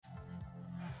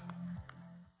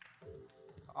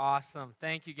Awesome.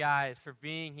 Thank you guys for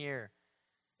being here.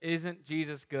 Isn't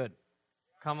Jesus good?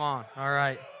 Come on. All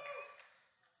right.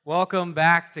 Welcome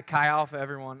back to Chi Alpha,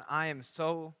 everyone. I am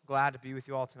so glad to be with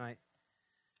you all tonight.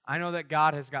 I know that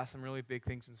God has got some really big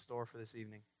things in store for this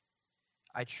evening.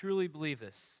 I truly believe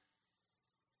this,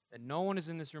 that no one is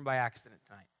in this room by accident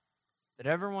tonight, that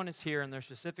everyone is here in their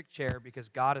specific chair because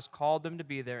God has called them to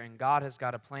be there and God has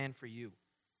got a plan for you.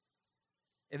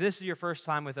 If this is your first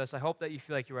time with us, I hope that you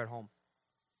feel like you're at home.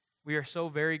 We are so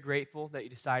very grateful that you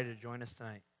decided to join us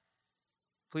tonight.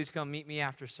 Please come meet me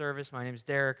after service. My name is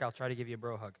Derek. I'll try to give you a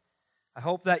bro hug. I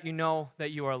hope that you know that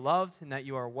you are loved and that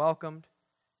you are welcomed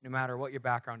no matter what your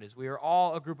background is. We are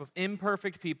all a group of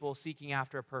imperfect people seeking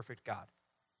after a perfect God.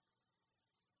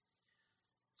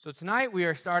 So tonight we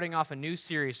are starting off a new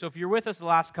series. So if you're with us the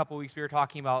last couple weeks, we were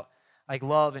talking about like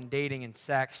love and dating and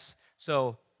sex.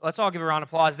 So let's all give a round of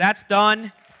applause. That's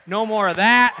done. No more of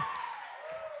that.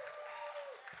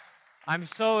 I'm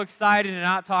so excited to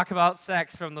not talk about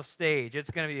sex from the stage. It's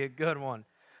going to be a good one.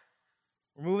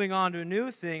 We're moving on to a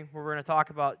new thing where we're going to talk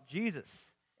about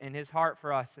Jesus and his heart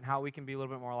for us and how we can be a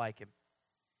little bit more like him.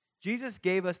 Jesus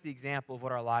gave us the example of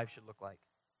what our lives should look like.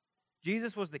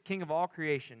 Jesus was the king of all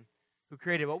creation who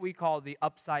created what we call the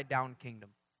upside-down kingdom.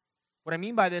 What I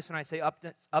mean by this when I say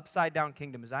upside-down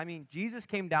kingdom is I mean Jesus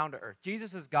came down to earth.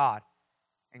 Jesus is God,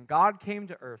 and God came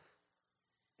to earth.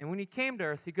 And when he came to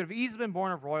earth, he could have easily been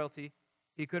born of royalty.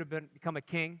 He could have become a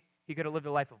king. He could have lived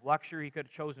a life of luxury. He could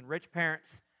have chosen rich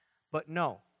parents. But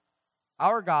no,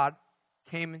 our God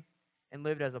came and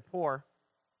lived as a poor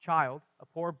child, a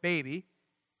poor baby,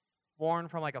 born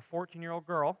from like a 14-year-old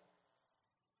girl,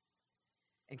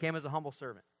 and came as a humble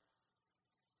servant.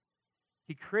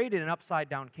 He created an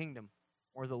upside-down kingdom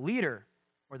where the leader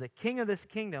or the king of this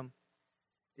kingdom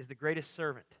is the greatest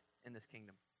servant in this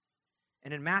kingdom.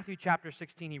 And in Matthew chapter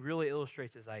 16, he really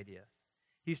illustrates his idea.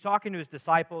 He's talking to his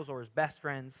disciples or his best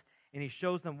friends, and he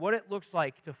shows them what it looks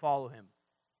like to follow him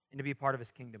and to be part of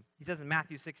his kingdom. He says in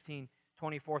Matthew 16,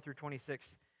 24 through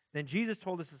 26, "Then Jesus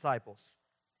told his disciples,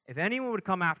 'If anyone would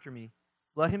come after me,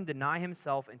 let him deny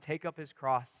himself and take up his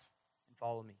cross and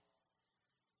follow me.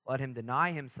 Let him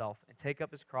deny himself and take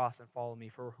up his cross and follow me.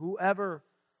 For whoever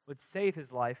would save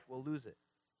his life will lose it.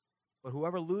 But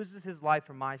whoever loses his life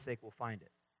for my sake will find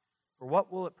it. For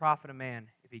what will it profit a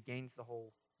man if he gains the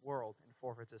whole world and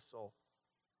forfeits his soul?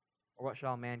 Or what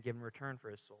shall a man give in return for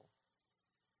his soul?'"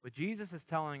 What Jesus is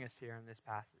telling us here in this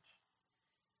passage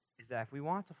is that if we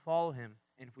want to follow him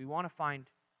and if we want to find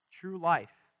true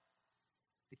life,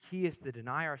 the key is to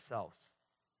deny ourselves,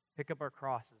 pick up our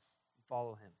crosses, and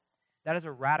follow him. That is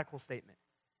a radical statement.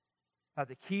 That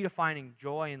the key to finding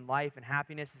joy in life and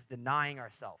happiness is denying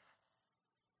ourselves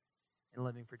and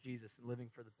living for Jesus and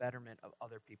living for the betterment of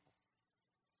other people.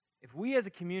 If we as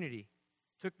a community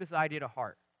took this idea to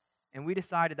heart and we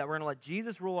decided that we're going to let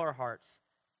Jesus rule our hearts,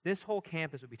 this whole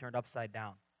campus would be turned upside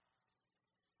down.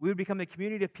 We would become a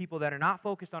community of people that are not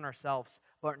focused on ourselves,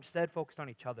 but instead focused on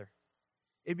each other.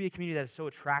 It'd be a community that is so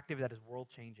attractive that is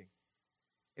world-changing.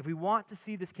 If we want to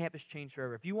see this campus change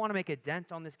forever, if you want to make a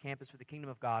dent on this campus for the kingdom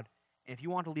of God, and if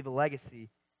you want to leave a legacy,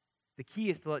 the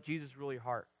key is to let Jesus rule your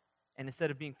heart. And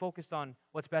instead of being focused on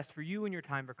what's best for you in your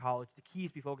time for college, the key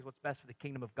is to be focused on what's best for the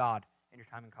kingdom of God in your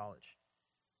time in college.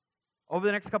 Over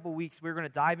the next couple of weeks, we're going to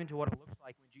dive into what it looks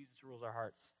like when Jesus rules our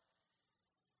hearts.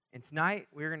 And tonight,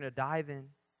 we're going to dive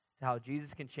in to how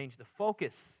Jesus can change the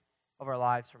focus of our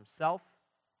lives from self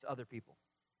to other people.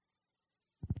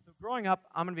 So growing up,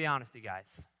 I'm going to be honest with you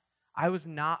guys. I was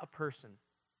not a person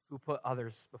who put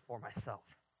others before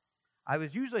myself. I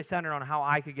was usually centered on how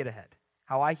I could get ahead,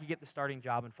 how I could get the starting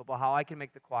job in football, how I could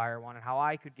make the choir I wanted, how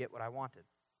I could get what I wanted.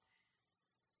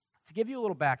 To give you a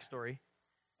little backstory,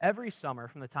 every summer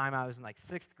from the time I was in like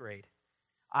 6th grade,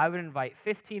 I would invite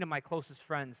 15 of my closest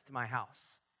friends to my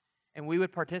house. And we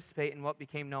would participate in what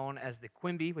became known as the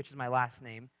Quimby, which is my last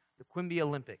name, the Quimby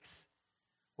Olympics,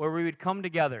 where we would come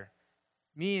together,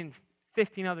 me and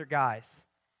 15 other guys,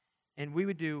 and we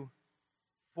would do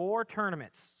 4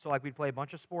 tournaments. So like we'd play a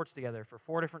bunch of sports together for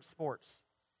 4 different sports.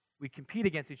 We'd compete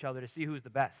against each other to see who's the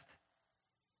best.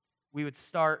 We would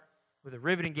start with a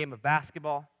riveting game of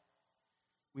basketball.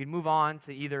 We'd move on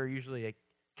to either usually a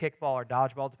kickball or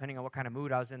dodgeball, depending on what kind of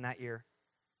mood I was in that year.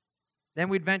 Then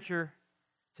we'd venture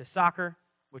to soccer,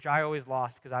 which I always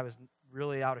lost because I was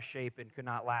really out of shape and could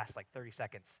not last like 30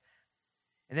 seconds.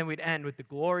 And then we'd end with the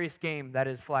glorious game that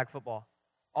is flag football.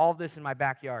 All of this in my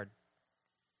backyard.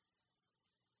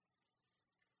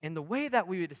 And the way that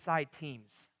we would decide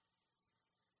teams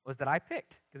was that I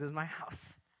picked, because it was my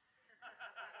house.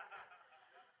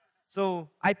 So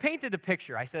I painted the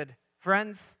picture. I said,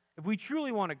 friends, if we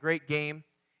truly want a great game,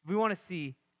 if we want to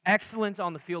see excellence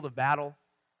on the field of battle,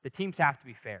 the teams have to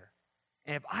be fair.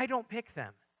 And if I don't pick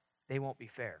them, they won't be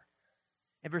fair.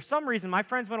 And for some reason, my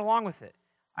friends went along with it.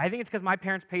 I think it's because my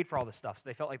parents paid for all this stuff, so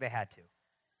they felt like they had to.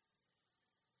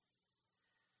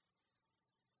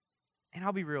 And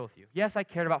I'll be real with you. Yes, I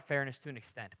cared about fairness to an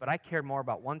extent, but I cared more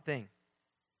about one thing.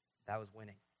 That was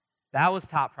winning. That was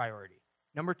top priority.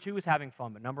 Number 2 was having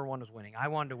fun, but number 1 was winning. I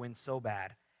wanted to win so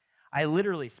bad. I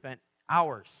literally spent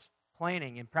hours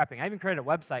planning and prepping. I even created a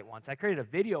website once. I created a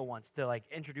video once to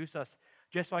introduce us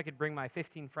just so I could bring my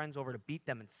 15 friends over to beat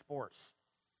them in sports.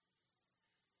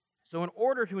 So in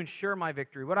order to ensure my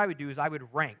victory, what I would do is I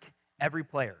would rank every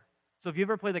player. So if you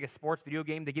ever played a sports video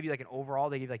game, they give you an overall,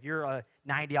 they give you you're a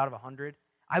 90 out of 100.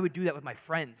 I would do that with my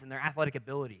friends and their athletic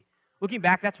ability. Looking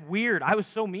back, that's weird. I was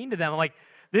so mean to them. I'm like,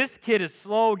 this kid is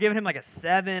slow, giving him a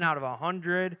 7 out of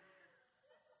 100.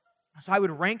 So I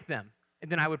would rank them,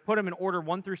 and then I would put them in order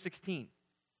 1 through 16.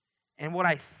 And what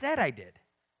I said I did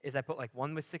is I put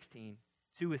 1 with 16,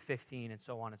 2 with 15, and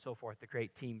so on and so forth to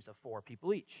create teams of 4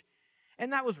 people each.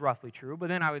 And that was roughly true, but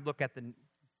then I would look at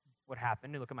what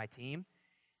happened and look at my team,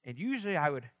 and usually I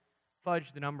would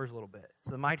fudge the numbers a little bit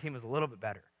so that my team was a little bit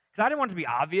better. Because I didn't want it to be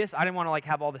obvious. I didn't want to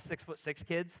have all the 6'6"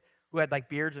 kids who had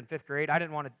beards in 5th grade. I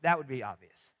didn't want it, that would be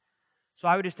obvious. So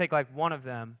I would just take one of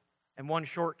them and one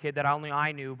short kid that only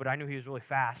I knew, but I knew he was really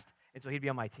fast, and so he'd be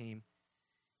on my team.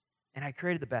 And I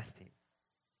created the best team.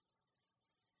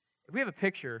 If we have a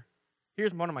picture,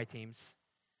 here's one of my teams.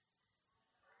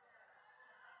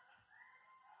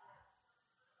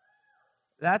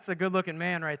 That's a good-looking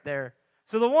man right there.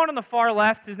 So the one on the far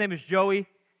left, his name is Joey,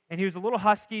 and he was a little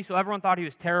husky, so everyone thought he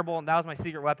was terrible, and that was my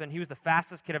secret weapon. He was the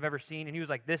fastest kid I've ever seen, and he was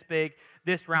this big,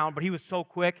 this round, but he was so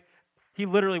quick. He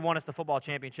literally won us the football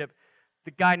championship.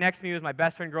 The guy next to me was my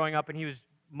best friend growing up, and he was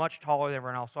much taller than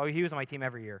everyone else, so he was on my team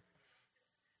every year.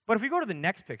 But if we go to the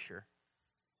next picture,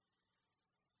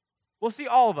 we'll see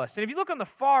all of us. And if you look on the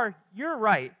far, you're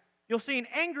right, you'll see an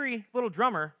angry little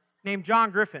drummer named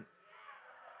John Griffin.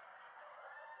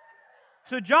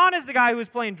 So John is the guy who was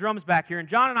playing drums back here, and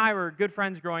John and I were good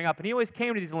friends growing up, and he always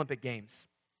came to these Olympic Games.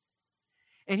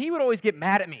 And he would always get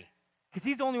mad at me, because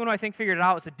he's the only one who I think figured it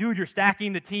out. He said, dude, you're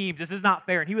stacking the teams. This is not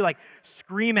fair. And he would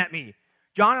scream at me.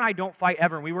 John and I don't fight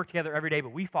ever, and we work together every day,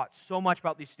 but we fought so much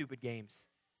about these stupid games.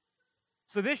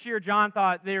 So this year, John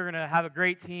thought they were going to have a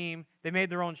great team. They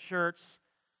made their own shirts.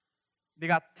 They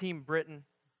got Team Britain.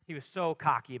 He was so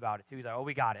cocky about it, too. He's like, oh,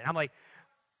 we got it. And I'm like,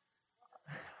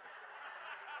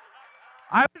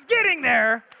 I was getting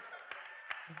there.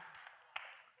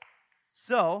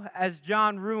 So, as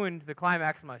John ruined the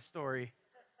climax of my story,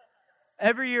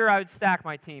 every year I would stack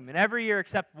my team, and every year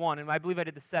except one, and I believe I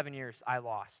did the 7 years, I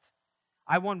lost.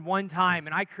 I won one time,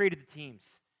 and I created the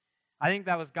teams. I think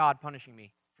that was God punishing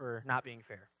me for not being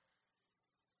fair.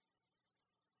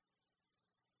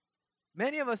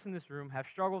 Many of us in this room have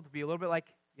struggled to be a little bit like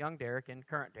young Derek and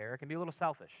current Derek and be a little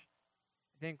selfish.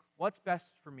 I think, what's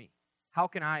best for me? How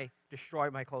can I destroy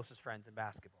my closest friends in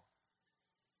basketball?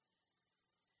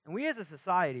 And we as a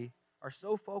society are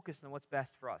so focused on what's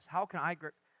best for us. How can I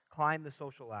climb the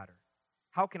social ladder?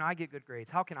 How can I get good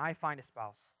grades? How can I find a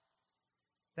spouse?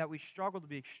 That we struggle to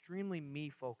be extremely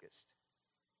me-focused.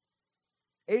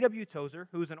 A.W. Tozer,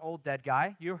 who's an old dead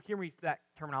guy, you'll hear me use that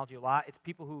terminology a lot. It's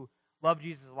people who love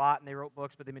Jesus a lot and they wrote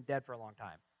books, but they've been dead for a long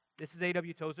time. This is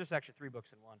A.W. Tozer. It's actually 3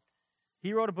 books in one.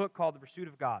 He wrote a book called The Pursuit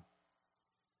of God.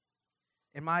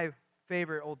 And my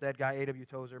favorite old dead guy, A.W.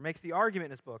 Tozer, makes the argument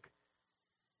in his book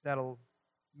that a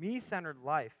me-centered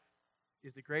life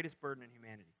is the greatest burden in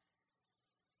humanity.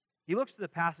 He looks to the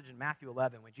passage in Matthew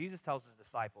 11 when Jesus tells his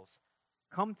disciples,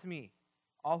 "Come to me,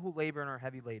 all who labor and are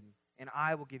heavy laden, and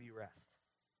I will give you rest.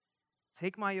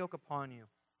 Take my yoke upon you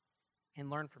and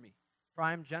learn from me, for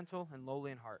I am gentle and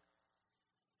lowly in heart,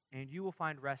 and you will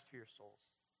find rest for your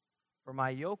souls. For my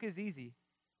yoke is easy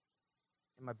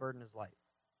and my burden is light."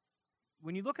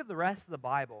 When you look at the rest of the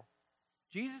Bible,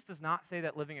 Jesus does not say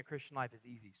that living a Christian life is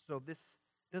easy, so this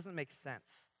doesn't make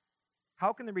sense.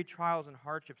 How can there be trials and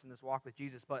hardships in this walk with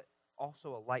Jesus, but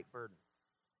also a light burden?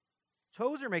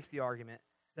 Tozer makes the argument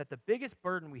that the biggest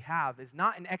burden we have is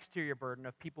not an exterior burden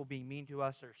of people being mean to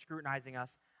us or scrutinizing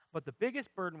us, but the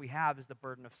biggest burden we have is the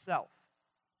burden of self,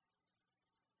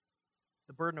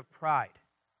 the burden of pride.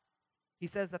 He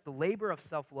says that the labor of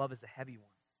self-love is a heavy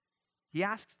one. He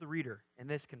asks the reader, and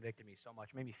this convicted me so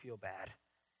much, made me feel bad,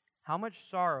 how much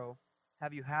sorrow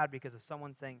have you had because of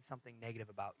someone saying something negative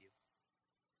about you?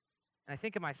 And I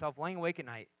think of myself laying awake at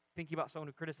night, thinking about someone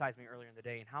who criticized me earlier in the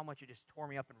day and how much it just tore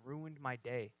me up and ruined my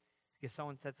day because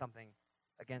someone said something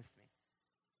against me.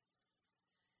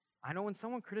 I know when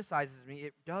someone criticizes me,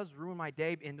 it does ruin my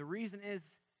day, and the reason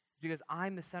is because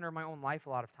I'm the center of my own life a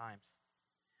lot of times.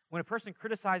 When a person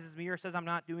criticizes me or says I'm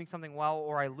not doing something well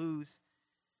or I lose,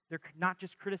 they're not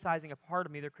just criticizing a part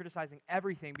of me, they're criticizing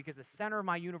everything because the center of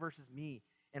my universe is me.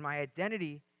 And my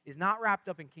identity is not wrapped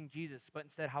up in King Jesus, but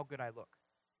instead how good I look.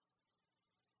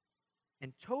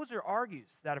 And Tozer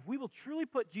argues that if we will truly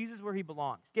put Jesus where he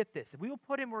belongs, get this, if we will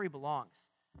put him where he belongs,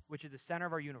 which is the center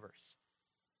of our universe,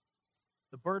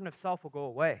 the burden of self will go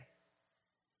away.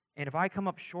 And if I come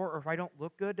up short or if I don't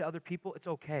look good to other people, it's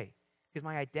okay. Because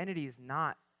my identity is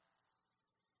not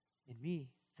in me.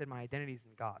 Instead, my identity is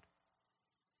in God.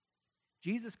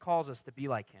 Jesus calls us to be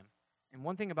like him. And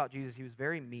one thing about Jesus, he was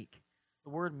very meek. The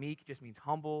word meek just means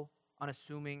humble,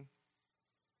 unassuming.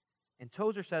 And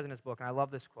Tozer says in his book, and I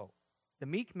love this quote, "The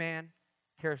meek man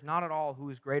cares not at all who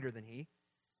is greater than he,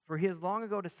 for he has long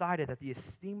ago decided that the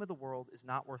esteem of the world is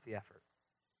not worth the effort."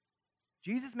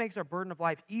 Jesus makes our burden of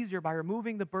life easier by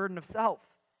removing the burden of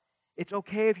self. It's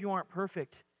okay if you aren't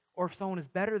perfect or if someone is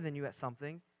better than you at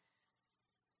something,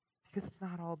 because it's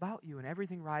not all about you and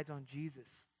everything rides on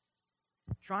Jesus.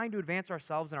 Trying to advance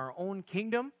ourselves in our own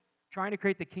kingdom, trying to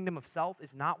create the kingdom of self,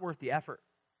 is not worth the effort.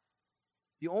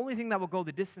 The only thing that will go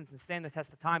the distance and stand the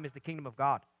test of time is the kingdom of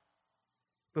God.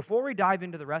 Before we dive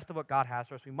into the rest of what God has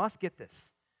for us, we must get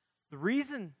this. The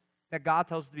reason that God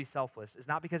tells us to be selfless is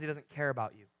not because he doesn't care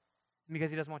about you, and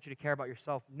because he doesn't want you to care about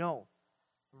yourself. No.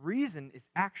 The reason is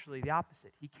actually the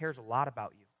opposite. He cares a lot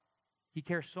about you. He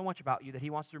cares so much about you that he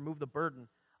wants to remove the burden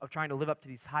of trying to live up to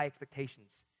these high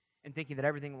expectations and thinking that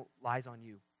everything lies on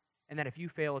you, and that if you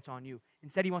fail, it's on you.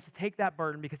 Instead, he wants to take that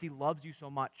burden because he loves you so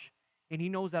much, and he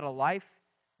knows that a life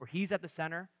where he's at the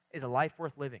center is a life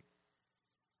worth living.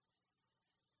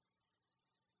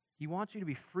 He wants you to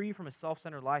be free from a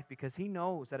self-centered life because he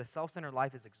knows that a self-centered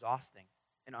life is exhausting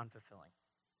and unfulfilling.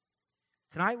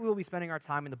 Tonight, we will be spending our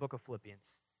time in the book of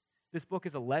Philippians. This book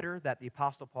is a letter that the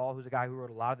Apostle Paul, who's a guy who wrote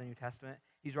a lot of the New Testament,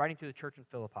 he's writing to the church in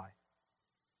Philippi.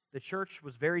 The church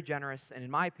was very generous, and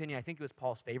in my opinion, I think it was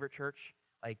Paul's favorite church.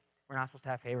 Like, we're not supposed to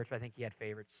have favorites, but I think he had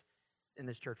favorites, and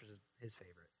this church was his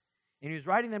favorite. And he was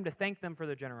writing them to thank them for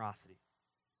their generosity.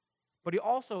 But he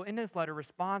also, in this letter,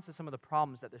 responds to some of the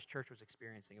problems that this church was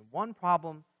experiencing. And one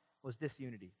problem was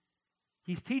disunity.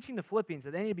 He's teaching the Philippians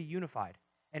that they need to be unified.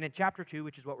 And in chapter 2,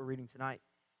 which is what we're reading tonight,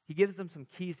 he gives them some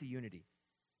keys to unity.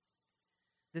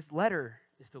 This letter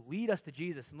is to lead us to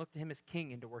Jesus and look to him as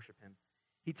king and to worship him.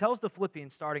 He tells the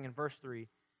Philippians, starting in verse 3,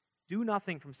 "Do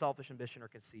nothing from selfish ambition or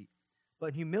conceit, but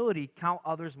in humility count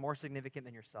others more significant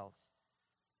than yourselves.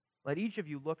 Let each of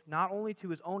you look not only to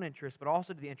his own interest, but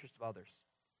also to the interest of others.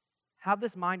 Have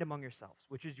this mind among yourselves,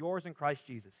 which is yours in Christ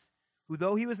Jesus, who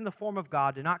though he was in the form of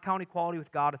God, did not count equality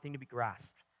with God a thing to be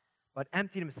grasped, but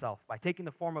emptied himself by taking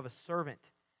the form of a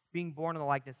servant, being born in the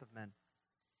likeness of men.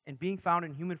 And being found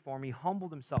in human form, he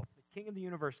humbled himself. The King of the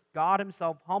universe, God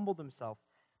himself, humbled himself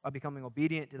by becoming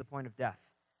obedient to the point of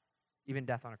death, even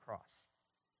death on a cross.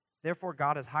 Therefore,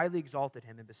 God has highly exalted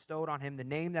him and bestowed on him the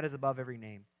name that is above every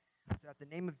name, so that at the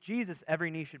name of Jesus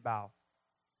every knee should bow,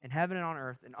 in heaven and on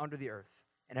earth and under the earth,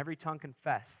 and every tongue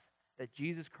confess that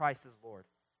Jesus Christ is Lord,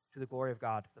 to the glory of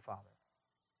God the Father."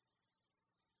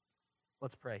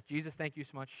 Let's pray. Jesus, thank you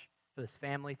so much for this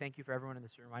family. Thank you for everyone in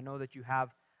this room. I know that you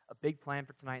have a big plan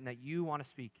for tonight and that you want to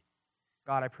speak.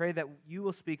 God, I pray that you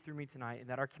will speak through me tonight and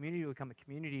that our community will become a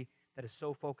community that is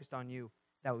so focused on you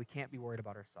that we can't be worried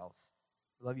about ourselves.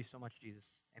 We love you so much,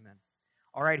 Jesus. Amen.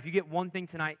 All right, if you get one thing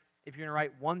tonight, if you're going to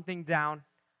write one thing down,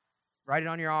 write it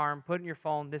on your arm, put it in your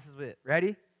phone. This is it.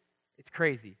 Ready? It's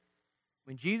crazy.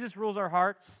 When Jesus rules our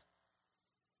hearts,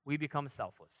 we become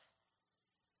selfless.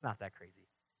 It's not that crazy.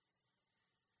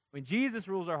 When Jesus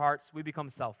rules our hearts, we become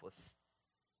selfless.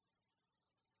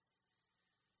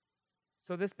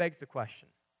 So this begs the question,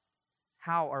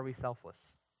 how are we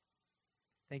selfless?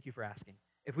 Thank you for asking.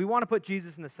 If we want to put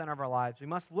Jesus in the center of our lives, we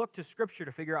must look to Scripture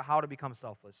to figure out how to become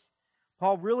selfless.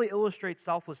 Paul really illustrates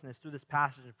selflessness through this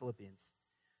passage in Philippians.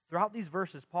 Throughout these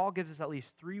verses, Paul gives us at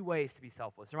least 3 ways to be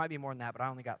selfless. There might be more than that, but I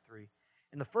only got 3.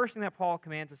 And the first thing that Paul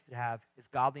commands us to have is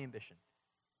godly ambition.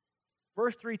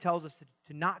 Verse 3 tells us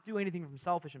to not do anything from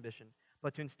selfish ambition,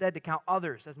 but to instead to count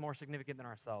others as more significant than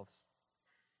ourselves.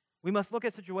 We must look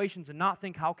at situations and not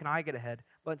think, how can I get ahead,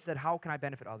 but instead, how can I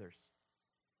benefit others?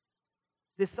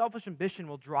 This selfish ambition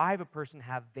will drive a person to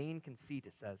have vain conceit,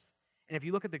 it says. And if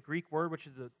you look at the Greek word, which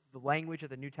is the language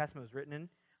that the New Testament was written in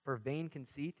for vain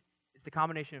conceit, it's the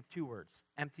combination of 2 words,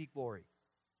 empty glory.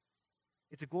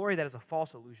 It's a glory that is a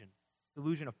false illusion, the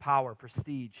illusion of power,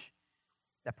 prestige,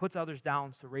 that puts others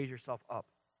down to raise yourself up.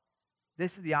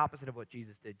 This is the opposite of what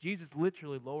Jesus did. Jesus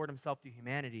literally lowered himself to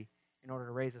humanity in order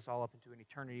to raise us all up into an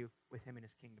eternity with him in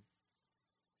his kingdom.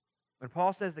 When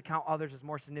Paul says to count others as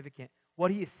more significant,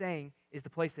 what he is saying is to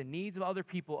place the needs of other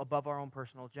people above our own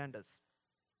personal agendas.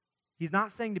 He's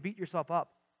not saying to beat yourself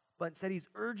up, but instead he's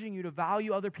urging you to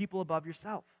value other people above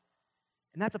yourself.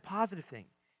 And that's a positive thing.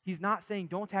 He's not saying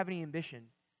don't have any ambition.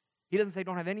 He doesn't say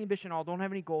don't have any ambition at all, don't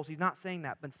have any goals. He's not saying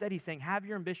that. But instead he's saying have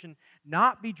your ambition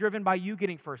not be driven by you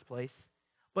getting first place,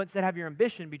 but instead have your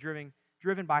ambition be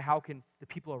driven by how can the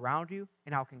people around you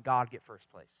and how can God get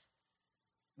first place.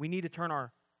 We need to turn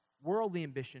our worldly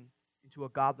ambition into a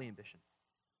godly ambition.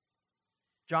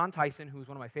 John Tyson, who's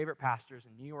one of my favorite pastors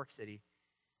in New York City,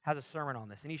 has a sermon on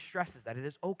this, and he stresses that it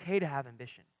is okay to have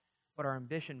ambition, but our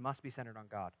ambition must be centered on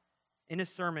God. In his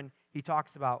sermon, he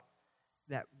talks about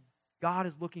that God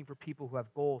is looking for people who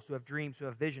have goals, who have dreams, who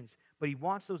have visions, but he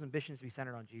wants those ambitions to be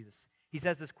centered on Jesus. He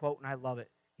says this quote, and I love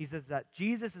it. He says that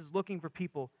Jesus is looking for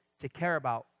people to care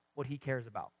about what he cares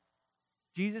about.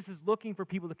 Jesus is looking for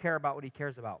people to care about what he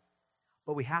cares about.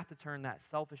 But we have to turn that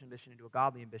selfish ambition into a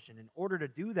godly ambition. In order to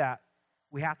do that,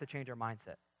 we have to change our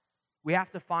mindset. We have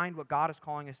to find what God is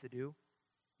calling us to do,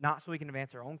 not so we can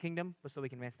advance our own kingdom, but so we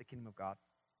can advance the kingdom of God.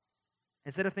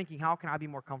 Instead of thinking, how can I be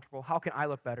more comfortable, how can I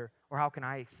look better, or how can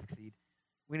I succeed,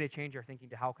 we need to change our thinking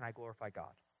to how can I glorify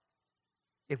God.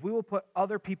 If we will put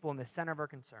other people in the center of our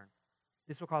concern,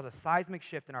 this will cause a seismic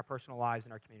shift in our personal lives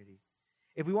and our community.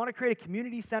 If we want to create a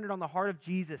community centered on the heart of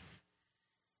Jesus,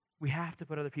 we have to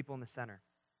put other people in the center.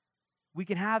 We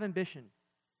can have ambition.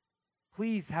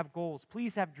 Please have goals.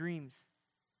 Please have dreams.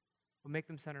 But make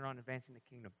them centered on advancing the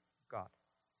kingdom of God.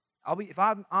 If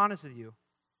I'm honest with you,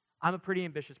 I'm a pretty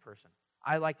ambitious person.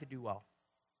 I like to do well.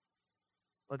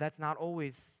 But that's not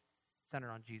always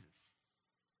centered on Jesus.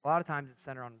 A lot of times it's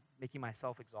centered on making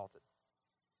myself exalted.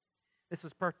 This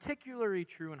was particularly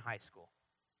true in high school.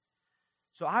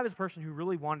 So I was a person who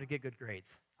really wanted to get good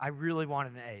grades. I really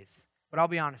wanted an A's. But I'll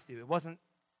be honest with you, it wasn't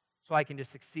so I can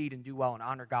just succeed and do well and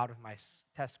honor God with my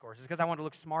test scores. It's because I wanted to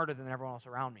look smarter than everyone else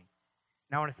around me.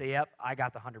 And I want to say, yep, I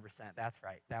got the 100%. That's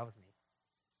right. That was me.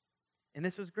 And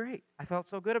this was great. I felt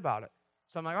so good about it.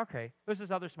 So I'm like, okay, there's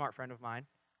this other smart friend of mine.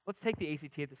 Let's take the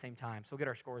ACT at the same time so we'll get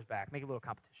our scores back, make a little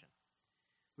competition.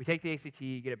 We take the ACT,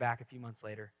 get it back a few months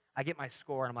later. I get my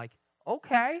score, and I'm like,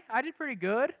 okay, I did pretty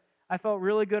good. I felt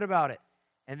really good about it.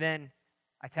 And then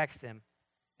I text him.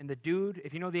 And the dude,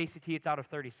 if you know the ACT, it's out of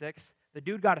 36. The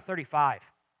dude got a 35.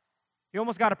 He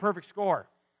almost got a perfect score.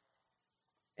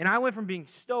 And I went from being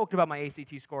stoked about my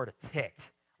ACT score to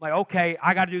ticked. Like, okay,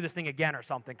 I got to do this thing again or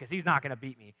something because he's not going to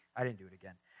beat me. I didn't do it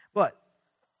again. But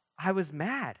I was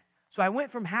mad. So I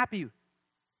went from happy,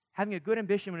 having a good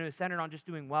ambition when it was centered on just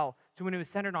doing well, to when it was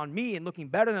centered on me and looking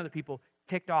better than other people,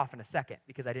 ticked off in a second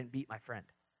because I didn't beat my friend.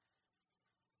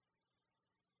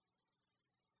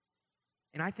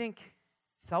 And I think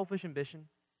selfish ambition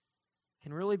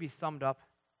can really be summed up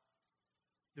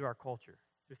through our culture,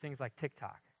 through things like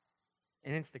TikTok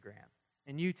and Instagram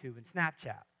and YouTube and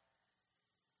Snapchat.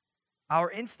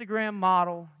 Our Instagram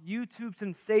model, YouTube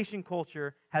sensation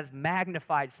culture has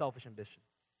magnified selfish ambition.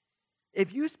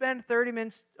 If you spend 30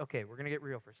 minutes, okay, we're going to get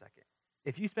real for a second.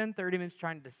 If you spend 30 minutes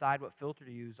trying to decide what filter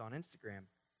to use on Instagram,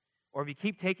 or if you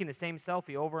keep taking the same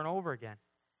selfie over and over again,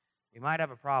 you might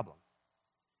have a problem.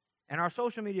 In our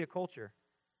social media culture,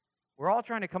 we're all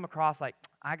trying to come across like,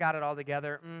 I got it all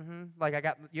together, like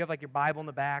you have like your Bible in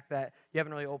the back that you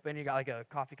haven't really opened, you got like a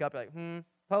coffee cup, you're like,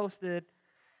 posted.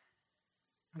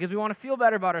 Because we want to feel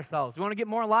better about ourselves. We want to get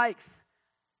more likes.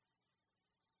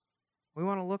 We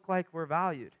want to look like we're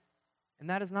valued. And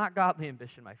that is not godly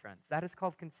ambition, my friends. That is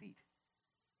called conceit.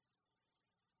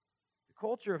 The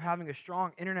culture of having a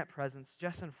strong internet presence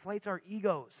just inflates our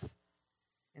egos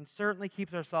and certainly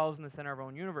keeps ourselves in the center of our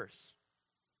own universe.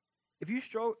 If you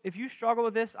struggle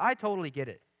with this, I totally get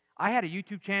it. I had a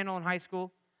YouTube channel in high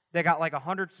school that got like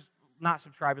 100, not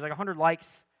subscribers, like 100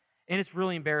 likes, and it's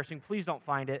really embarrassing. Please don't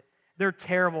find it. They're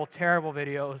terrible, terrible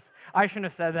videos. I shouldn't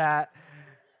have said that.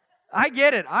 I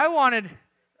get it. I wanted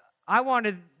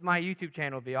my YouTube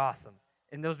channel to be awesome,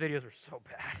 and those videos were so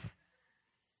bad.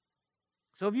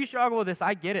 So if you struggle with this,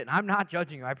 I get it, and I'm not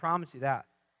judging you. I promise you that.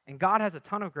 And God has a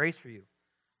ton of grace for you.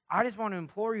 I just want to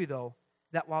implore you, though,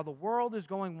 that while the world is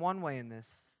going one way in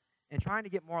this and trying to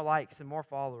get more likes and more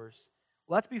followers,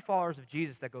 let's be followers of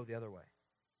Jesus that go the other way.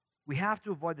 We have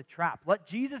to avoid the trap. Let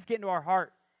Jesus get into our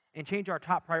heart and change our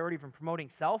top priority from promoting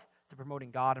self to promoting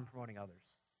God and promoting others.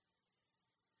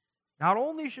 Not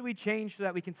only should we change so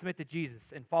that we can submit to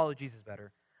Jesus and follow Jesus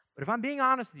better, but if I'm being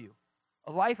honest with you,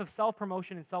 a life of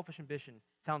self-promotion and selfish ambition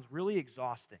sounds really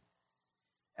exhausting.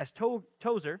 As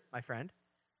Tozer, my friend,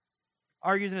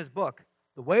 argues in his book,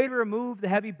 the way to remove the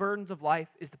heavy burdens of life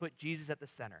is to put Jesus at the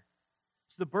center.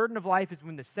 So the burden of life is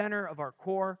when the center of our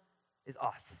core is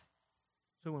us.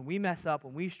 So when we mess up,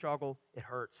 when we struggle, it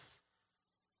hurts.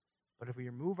 But if we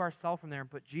remove ourselves from there and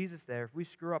put Jesus there, if we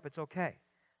screw up, it's okay.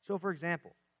 So for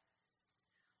example,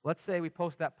 let's say we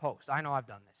post that post. I know I've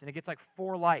done this, and it gets like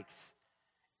 4 likes.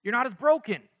 You're not as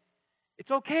broken. It's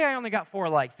okay I only got 4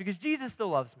 likes because Jesus still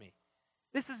loves me.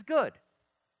 This is good.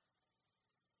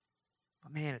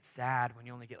 But man, it's sad when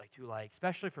you only get like 2 likes,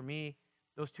 especially for me.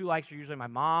 Those 2 likes are usually my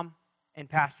mom and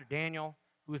Pastor Daniel,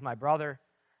 who is my brother,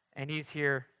 and he's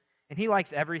here, and he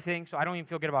likes everything, so I don't even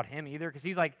feel good about him either, because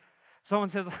he's like, someone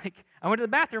says, like, I went to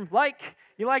the bathroom,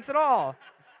 he likes it all.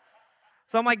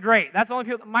 So I'm like, great. That's the only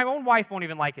people, my own wife won't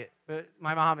even like it, but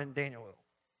my mom and Daniel will.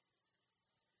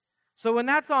 So when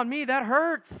that's on me, that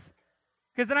hurts,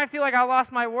 because then I feel like I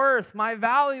lost my worth. My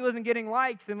value isn't getting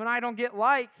likes, and when I don't get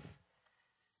likes,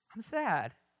 I'm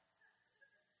sad.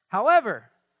 However,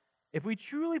 if we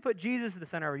truly put Jesus at the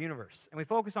center of our universe and we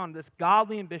focus on this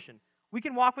godly ambition, we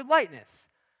can walk with lightness.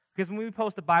 Because when we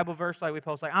post a Bible verse, like we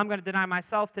post, like, I'm going to deny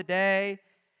myself today,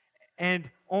 and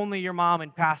only your mom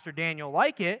and Pastor Daniel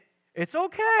like it, it's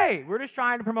okay. We're just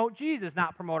trying to promote Jesus,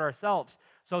 not promote ourselves.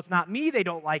 So it's not me they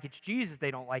don't like, it's Jesus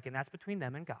they don't like, and that's between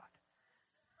them and God.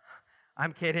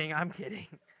 I'm kidding.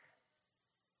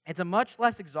 It's a much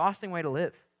less exhausting way to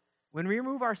live. When we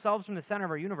remove ourselves from the center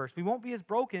of our universe, we won't be as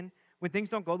broken when things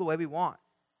don't go the way we want.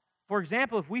 For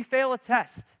example, if we fail a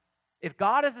test, if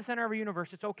God is the center of our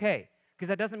universe, it's okay, because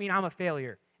that doesn't mean I'm a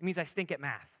failure. It means I stink at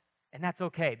math, and that's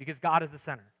okay, because God is the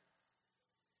center.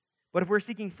 But if we're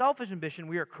seeking selfish ambition,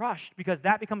 we are crushed, because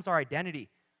that becomes our identity.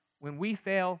 When we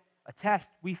fail a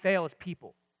test, we fail as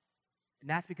people, and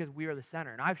that's because we are the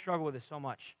center, and I've struggled with this so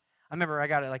much. I remember I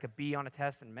got like a B on a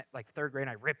test in like 3rd grade,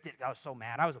 and I ripped it. I was so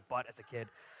mad. I was a butt as a kid.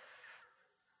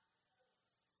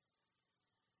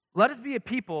 Let us be a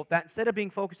people that instead of being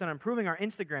focused on improving our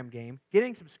Instagram game,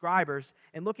 getting subscribers,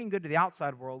 and looking good to the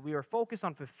outside world, we are focused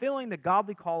on fulfilling the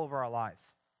godly call of our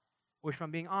lives, which, if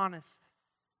I'm being honest,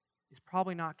 is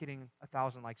probably not getting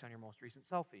 1,000 likes on your most recent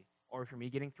selfie, or for me,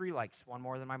 getting 3 likes, 1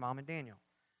 more than my mom and Daniel.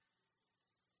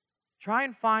 Try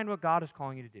and find what God is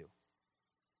calling you to do.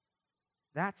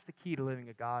 That's the key to living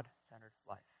a God-centered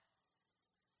life.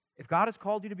 If God has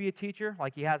called you to be a teacher,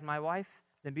 like He has my wife,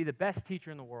 then be the best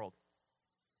teacher in the world.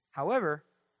 However,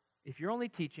 if you're only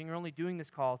teaching, you're only doing this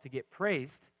call to get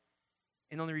praised,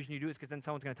 and the only reason you do it is because then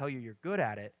someone's going to tell you you're good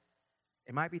at it,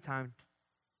 it might be time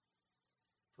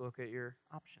to look at your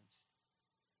options.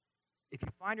 If you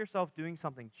find yourself doing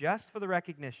something just for the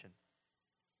recognition,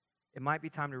 it might be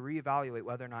time to reevaluate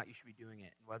whether or not you should be doing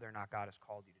it and whether or not God has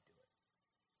called you to do it.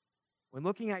 When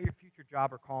looking at your future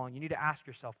job or calling, you need to ask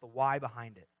yourself the why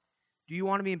behind it. Do you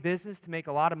want to be in business to make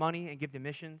a lot of money and give to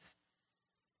missions?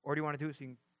 Or do you want to do it so you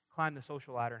can climb the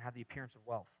social ladder and have the appearance of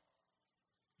wealth?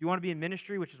 Do you want to be in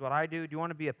ministry, which is what I do? Do you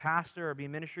want to be a pastor or be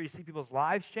in ministry to see people's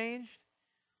lives changed?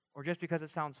 Or just because it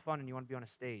sounds fun and you want to be on a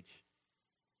stage?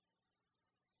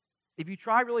 If you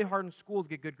try really hard in school to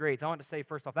get good grades, I want to say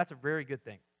first off, that's a very good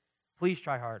thing. Please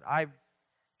try hard. I've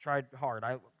tried hard.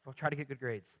 I'll try to get good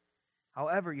grades.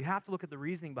 However, you have to look at the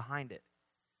reasoning behind it.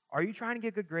 Are you trying to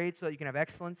get good grades so that you can have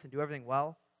excellence and do everything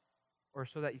well? Or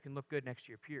so that you can look good next to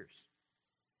your peers?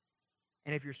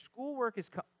 And if your schoolwork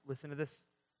is, listen to this,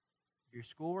 if your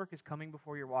schoolwork is coming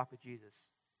before your walk with Jesus,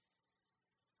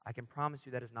 I can promise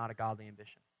you that is not a godly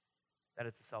ambition. That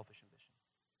it's a selfish ambition.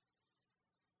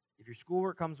 If your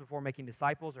schoolwork comes before making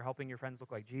disciples or helping your friends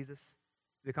look like Jesus,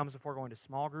 if it comes before going to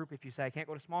small group, if you say, I can't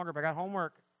go to small group, I got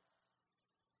homework,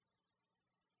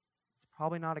 it's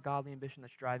probably not a godly ambition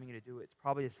that's driving you to do it. It's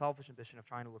probably a selfish ambition of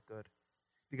trying to look good.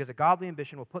 Because a godly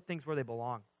ambition will put things where they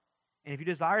belong. And if you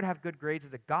desire to have good grades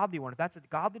as a godly one, if that's a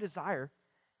godly desire,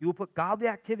 you will put godly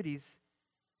activities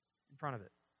in front of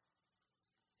it.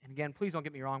 And again, please don't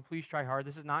get me wrong. Please try hard.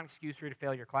 This is not an excuse for you to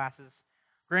fail your classes.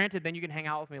 Granted, then you can hang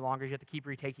out with me longer. You have to keep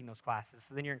retaking those classes.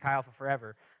 So then you're in Chi Alpha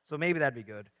forever. So maybe that'd be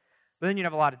good. But then you'd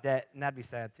have a lot of debt, and that'd be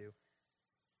sad too.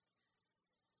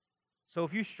 So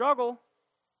if you struggle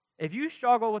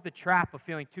with the trap of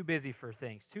feeling too busy for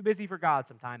things, too busy for God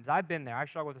sometimes, I've been there. I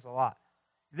struggle with this a lot.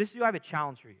 If this is you, I have a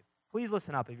challenge for you. Please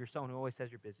listen up if you're someone who always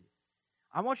says you're busy.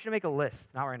 I want you to make a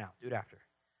list. Not right now. Do it after.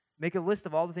 Make a list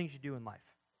of all the things you do in life.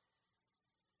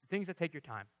 The things that take your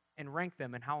time. And rank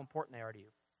them and how important they are to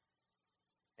you.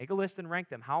 Make a list and rank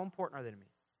them. How important are they to me?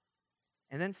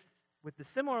 And then with the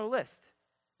similar list,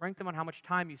 rank them on how much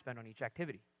time you spend on each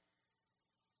activity.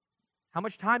 How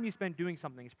much time you spend doing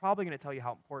something is probably going to tell you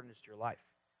how important it is to your life.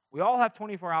 We all have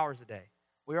 24 hours a day.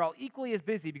 We are all equally as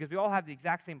busy because we all have the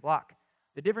exact same block.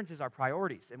 The difference is our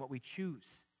priorities and what we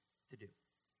choose to do.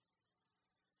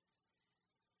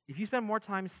 If you spend more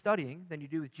time studying than you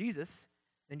do with Jesus,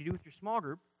 than you do with your small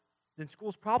group, then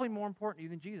school's probably more important to you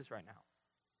than Jesus right now.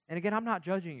 And again, I'm not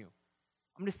judging you.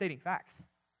 I'm just stating facts.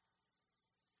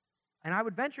 And I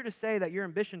would venture to say that your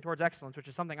ambition towards excellence, which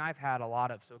is something I've had a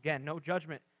lot of, so again, no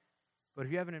judgment, but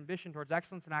if you have an ambition towards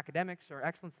excellence in academics or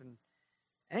excellence in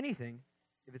anything,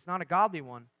 if it's not a godly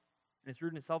one and it's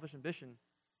rooted in selfish ambition,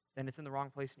 then it's in the wrong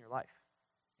place in your life.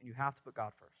 And you have to put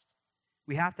God first.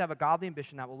 We have to have a godly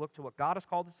ambition that will look to what God has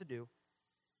called us to do,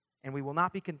 and we will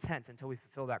not be content until we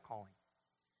fulfill that calling.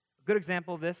 A good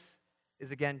example of this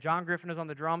is, again, John Griffin is on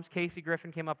the drums. Casey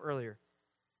Griffin came up earlier.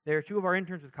 They are two of our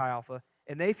interns with Chi Alpha,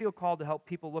 and they feel called to help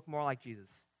people look more like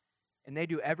Jesus. And they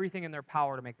do everything in their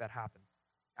power to make that happen.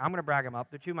 I'm going to brag them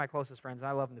up. They're two of my closest friends, and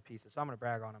I love them to pieces, so I'm going to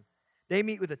brag on them. They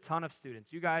meet with a ton of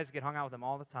students. You guys get hung out with them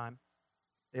all the time.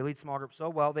 They lead small groups so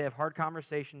well. They have hard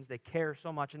conversations. They care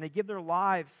so much, and they give their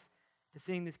lives to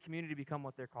seeing this community become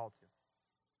what they're called to.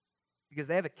 Because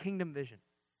they have a kingdom vision.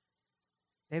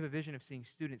 They have a vision of seeing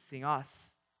students, seeing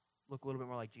us look a little bit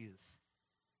more like Jesus.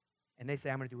 And they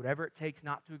say, I'm going to do whatever it takes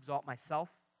not to exalt myself,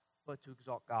 but to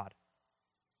exalt God.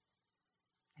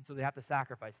 And so they have to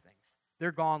sacrifice things.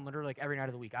 They're gone literally like every night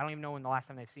of the week. I don't even know when the last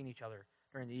time they've seen each other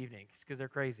during the evening because they're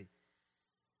crazy.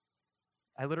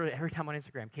 I literally, every time on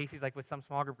Instagram, Casey's like with some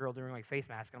small group girl doing like face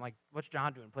mask. And I'm like, what's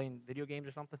John doing? Playing video games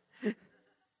or something?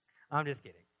 I'm just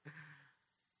kidding.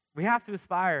 We have to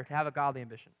aspire to have a godly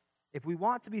ambition. If we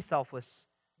want to be selfless,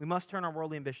 we must turn our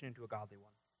worldly ambition into a godly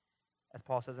one, as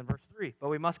Paul says in verse 3. But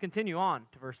we must continue on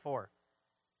to verse 4.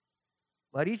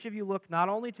 Let each of you look not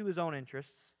only to his own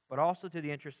interests, but also to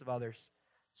the interests of others.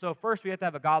 So first we have to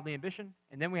have a godly ambition,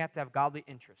 and then we have to have godly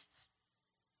interests.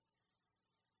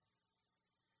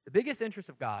 The biggest interest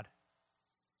of God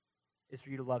is for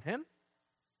you to love him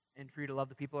and for you to love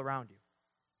the people around you.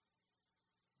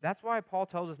 That's why Paul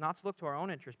tells us not to look to our own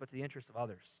interests, but to the interests of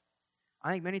others.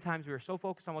 I think many times we are so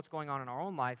focused on what's going on in our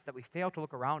own lives that we fail to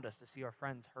look around us to see our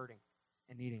friends hurting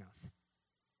and needing us.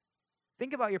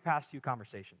 Think about your past few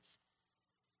conversations.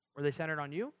 Were they centered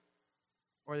on you,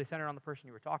 or are they centered on the person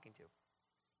you were talking to?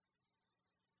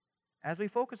 As we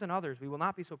focus on others, we will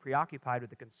not be so preoccupied with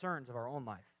the concerns of our own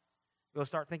life. We will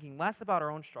start thinking less about our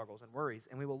own struggles and worries,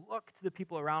 and we will look to the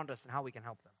people around us and how we can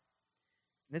help them.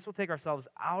 And this will take ourselves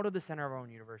out of the center of our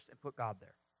own universe and put God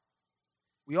there.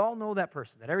 We all know that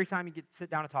person that every time you sit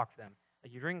down to talk to them,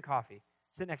 like you're drinking coffee,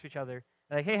 sit next to each other,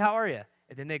 they're like, hey, how are you?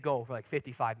 And then they go for like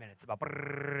 55 minutes about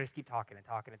just keep talking and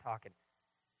talking and talking.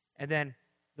 And then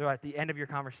they're at the end of your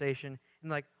conversation,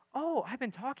 and like, oh, I've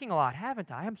been talking a lot,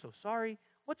 haven't I? I'm so sorry.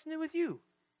 What's new with you?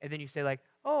 And then you say like,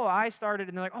 oh, I started,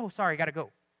 and they're like, oh, sorry, got to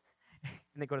go.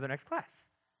 And they go to their next class.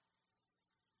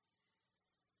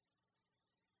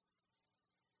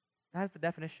 That is the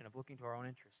definition of looking to our own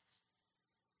interests.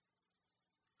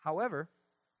 However,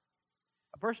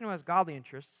 a person who has godly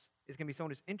interests is going to be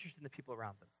someone who's interested in the people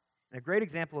around them. And a great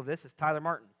example of this is Tyler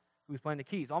Martin, who's playing the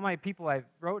keys. All my people I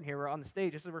wrote in here were on the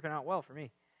stage. This is working out well for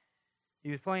me. He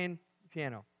was playing the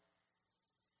piano.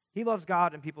 He loves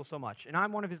God and people so much, and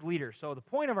I'm one of his leaders. So the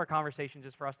point of our conversations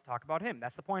is for us to talk about him.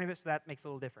 That's the point of it, so that makes it a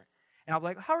little different. And I'll be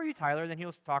like, how are you, Tyler? And then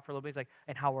he'll talk for a little bit. He's like,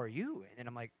 and how are you? And then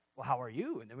I'm like, well, how are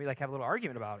you? And then we like have a little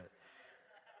argument about it.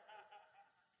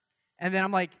 And then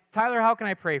I'm like, Tyler, how can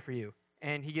I pray for you?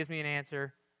 And he gives me an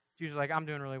answer. It's usually like, I'm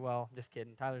doing really well. Just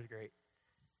kidding. Tyler's great.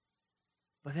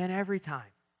 But then every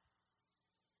time,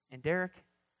 and Derek,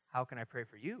 how can I pray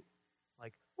for you?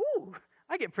 Like, ooh,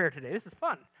 I get prayer today. This is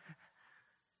fun.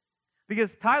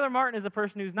 Because Tyler Martin is a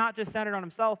person who's not just centered on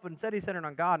himself, but instead he's centered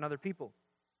on God and other people.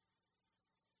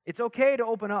 It's okay to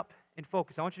open up and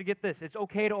focus. I want you to get this. It's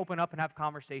okay to open up and have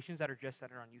conversations that are just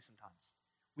centered on you sometimes.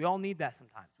 We all need that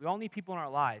sometimes. We all need people in our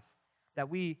lives that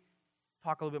we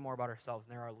talk a little bit more about ourselves,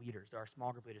 and they're our leaders, they're our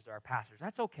small group leaders, they're our pastors.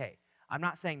 That's okay. I'm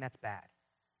not saying that's bad.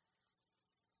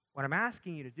 What I'm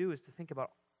asking you to do is to think about,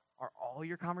 are all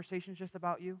your conversations just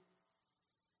about you?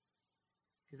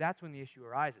 Because that's when the issue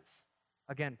arises.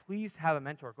 Again, please have a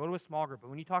mentor. Go to a small group. But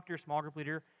when you talk to your small group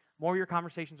leader, more of your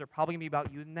conversations are probably going to be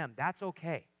about you than them. That's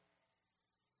okay.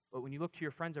 But when you look to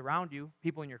your friends around you,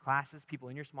 people in your classes, people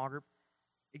in your small group,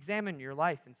 examine your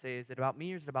life and say, is it about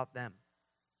me or is it about them?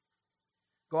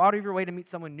 Go out of your way to meet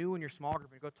someone new in your small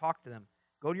group and go talk to them.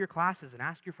 Go to your classes and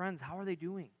ask your friends, how are they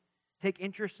doing? Take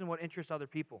interest in what interests other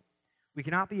people. We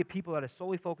cannot be a people that is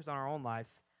solely focused on our own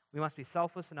lives. We must be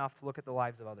selfless enough to look at the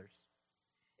lives of others.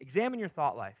 Examine your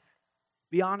thought life.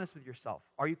 Be honest with yourself.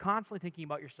 Are you constantly thinking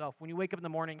about yourself? When you wake up in the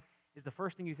morning, is the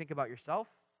first thing you think about yourself,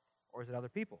 or is it other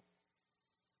people?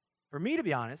 For me, to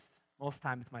be honest, most of the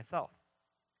time it's myself.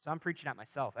 So I'm preaching at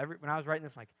myself. When I was writing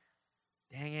this, I'm like,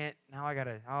 dang it, now I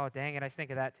gotta, oh, dang it, I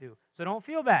stink of that too. So don't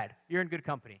feel bad. You're in good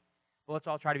company. But let's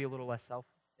all try to be a little less selfish.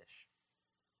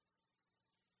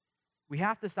 We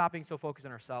have to stop being so focused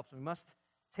on ourselves. We must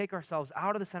take ourselves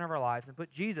out of the center of our lives and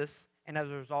put Jesus, and as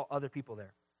a result, other people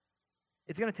there.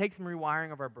 It's going to take some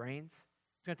rewiring of our brains.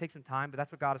 It's going to take some time, but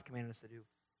that's what God has commanded us to do.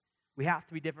 We have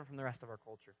to be different from the rest of our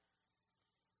culture.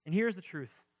 And here's the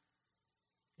truth.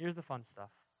 Here's the fun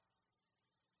stuff.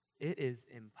 It is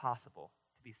impossible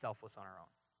to be selfless on our own.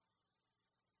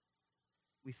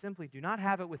 We simply do not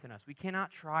have it within us. We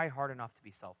cannot try hard enough to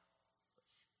be selfless.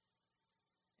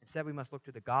 Instead, we must look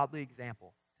to the godly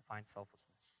example to find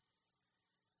selflessness.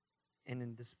 And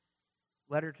in this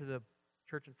letter to the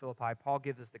church in Philippi, Paul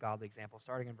gives us the godly example,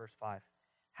 starting in verse 5.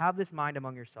 Have this mind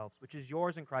among yourselves, which is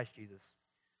yours in Christ Jesus,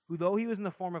 who though he was in the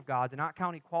form of God, did not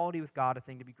count equality with God a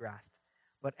thing to be grasped,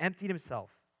 but emptied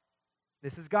himself.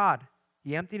 This is God.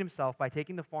 He emptied himself by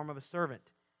taking the form of a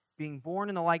servant, being born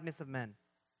in the likeness of men.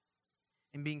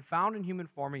 And being found in human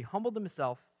form, he humbled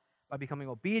himself by becoming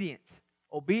obedient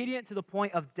to the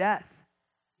point of death,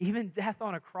 even death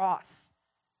on a cross.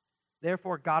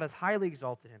 Therefore, God has highly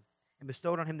exalted him and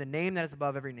bestowed on him the name that is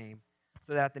above every name,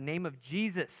 so that at the name of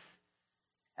Jesus,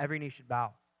 every knee should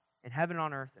bow, in heaven,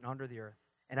 on earth, and under the earth,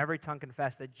 and every tongue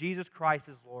confess that Jesus Christ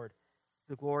is Lord, to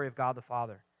the glory of God the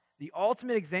Father. The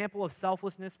ultimate example of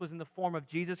selflessness was in the form of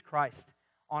Jesus Christ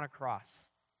on a cross.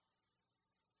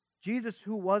 Jesus,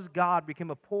 who was God,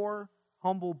 became a poor,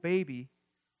 humble baby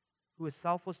who was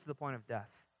selfless to the point of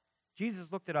death.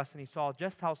 Jesus looked at us and he saw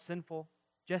just how sinful,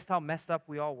 just how messed up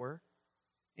we all were,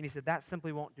 and he said, that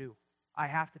simply won't do. I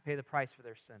have to pay the price for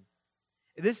their sin.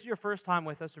 If this is your first time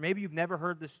with us, or maybe you've never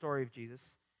heard this story of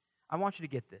Jesus, I want you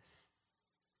to get this.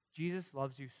 Jesus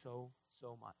loves you so,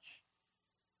 so much.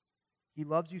 He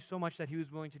loves you so much that he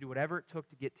was willing to do whatever it took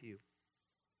to get to you.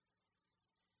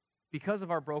 Because of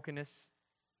our brokenness,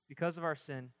 because of our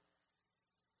sin,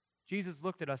 Jesus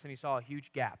looked at us and he saw a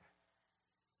huge gap.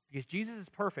 Because Jesus is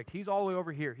perfect. He's all the way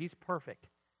over here. He's perfect.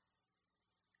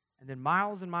 And then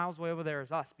miles and miles away over there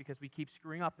is us because we keep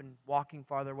screwing up and walking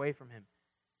farther away from him.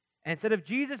 And instead of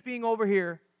Jesus being over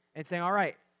here and saying, all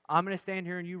right, I'm going to stand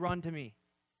here and you run to me.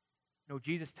 No,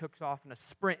 Jesus took off in a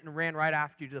sprint and ran right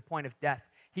after you to the point of death.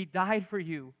 He died for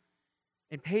you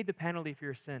and paid the penalty for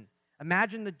your sin.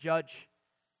 Imagine the judge.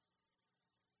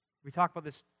 We talk about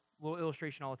this little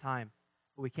illustration all the time,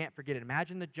 but we can't forget it.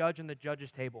 Imagine the judge on the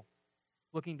judge's table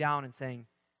looking down and saying,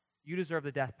 you deserve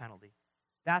the death penalty.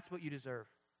 That's what you deserve.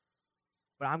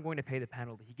 But I'm going to pay the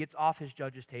penalty. He gets off his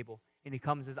judge's table and he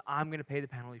comes and says, I'm going to pay the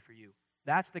penalty for you.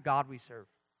 That's the God we serve.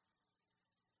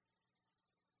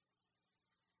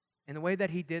 And the way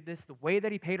that he did this, the way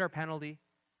that he paid our penalty,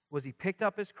 was he picked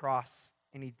up his cross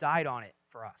and he died on it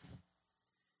for us.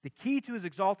 The key to his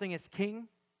exalting as king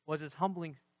was his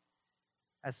humbling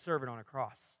as servant on a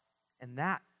cross. And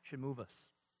that should move us.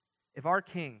 If our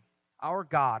king, our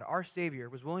God, our Savior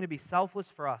was willing to be selfless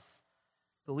for us,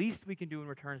 the least we can do in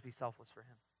return is be selfless for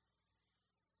him.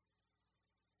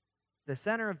 The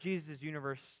center of Jesus'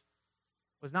 universe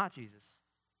was not Jesus.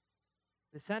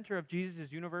 The center of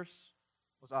Jesus' universe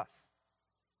was us.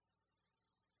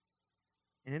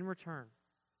 And in return,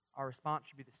 our response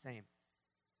should be the same.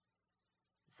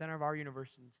 The center of our universe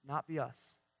should not be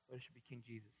us, but it should be King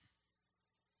Jesus.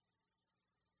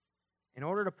 In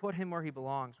order to put him where he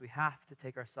belongs, we have to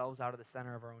take ourselves out of the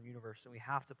center of our own universe, and we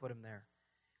have to put him there.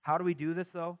 How do we do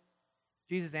this, though?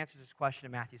 Jesus answers this question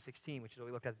in Matthew 16, which is what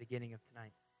we looked at the beginning of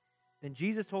tonight. Then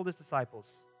Jesus told his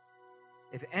disciples,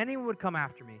 if anyone would come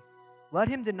after me, let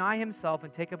him deny himself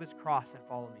and take up his cross and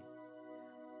follow me.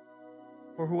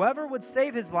 For whoever would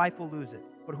save his life will lose it,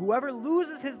 but whoever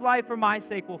loses his life for my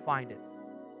sake will find it.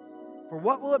 For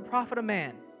what will it profit a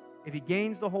man if he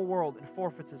gains the whole world and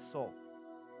forfeits his soul?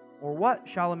 Or what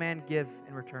shall a man give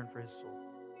in return for his soul?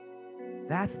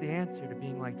 That's the answer to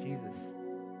being like Jesus.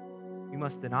 We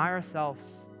must deny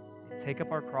ourselves and take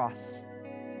up our cross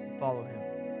and follow him.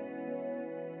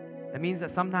 That means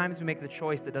that sometimes we make the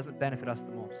choice that doesn't benefit us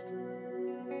the most.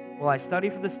 Will I study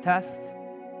for this test,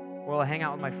 or will I hang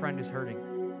out with my friend who's hurting?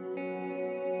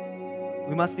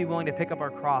 We must be willing to pick up our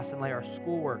cross and lay our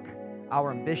schoolwork,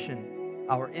 our ambition,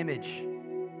 our image,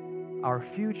 our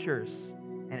futures,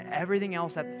 and everything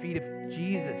else at the feet of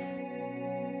Jesus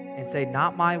and say,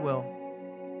 not my will,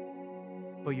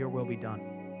 but your will be done.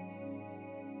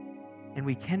 And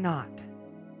we cannot,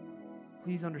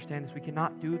 please understand this, we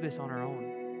cannot do this on our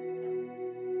own.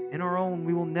 In our own,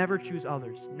 we will never choose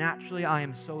others. Naturally, I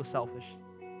am so selfish.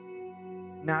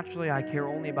 Naturally, I care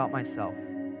only about myself.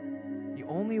 The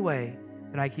only way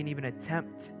that I can even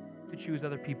attempt to choose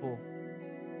other people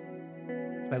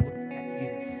is by looking at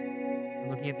Jesus and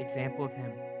looking at the example of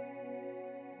him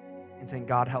and saying,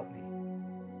 God, help me.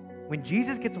 When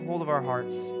Jesus gets a hold of our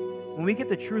hearts, when we get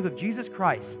the truth of Jesus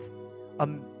Christ,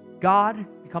 God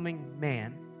becoming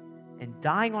man, and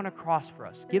dying on a cross for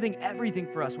us, giving everything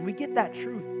for us, when we get that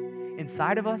truth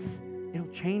inside of us, it'll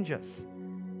change us.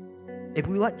 If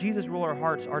we let Jesus rule our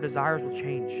hearts, our desires will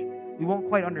change. We won't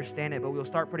quite understand it, but we'll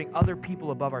start putting other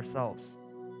people above ourselves.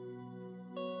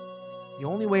 The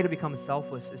only way to become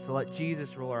selfless is to let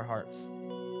Jesus rule our hearts.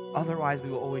 Otherwise, we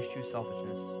will always choose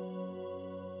selfishness.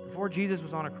 Before Jesus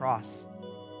was on a cross,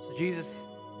 so Jesus,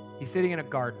 he's sitting in a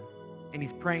garden, and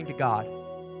he's praying to God.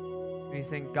 And he's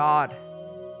saying, God,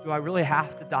 do I really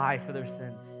have to die for their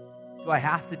sins? Do I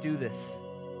have to do this?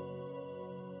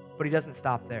 But he doesn't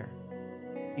stop there.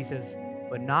 He says,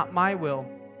 but not my will,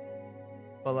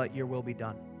 but let your will be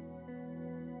done.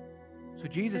 So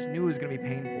Jesus knew it was going to be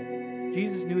painful.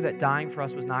 Jesus knew that dying for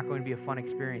us was not going to be a fun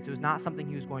experience. It was not something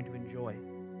he was going to enjoy.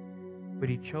 But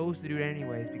he chose to do it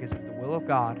anyways because it was the will of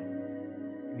God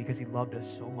and because he loved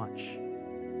us so much.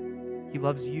 He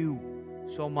loves you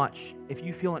so much. If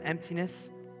you feel an emptiness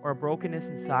or a brokenness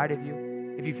inside of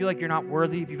you, if you feel like you're not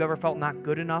worthy, if you've ever felt not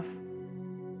good enough,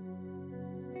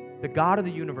 the God of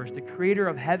the universe, the creator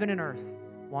of heaven and earth,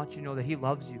 wants you to know that he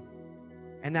loves you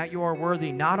and that you are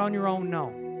worthy, not on your own,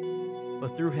 no,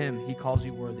 but through him, he calls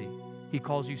you worthy. He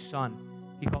calls you son.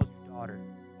 He calls you daughter.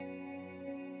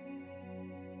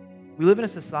 We live in a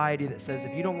society that says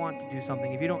if you don't want to do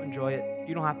something, if you don't enjoy it,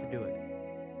 you don't have to do it.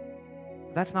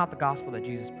 But that's not the gospel that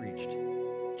Jesus preached.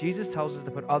 Jesus tells us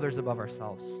to put others above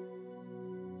ourselves.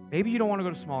 Maybe you don't want to go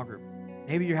to small group.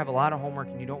 Maybe you have a lot of homework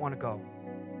and you don't want to go.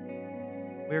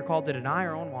 We are called to deny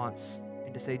our own wants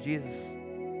and to say, Jesus,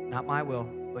 not my will,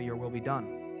 but your will be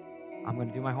done. I'm going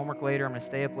to do my homework later. I'm going to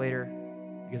stay up later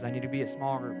because I need to be at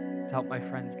small group to help my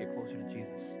friends get closer to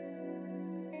Jesus.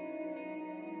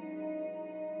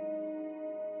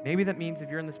 Maybe that means if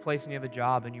you're in this place and you have a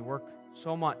job and you work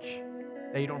so much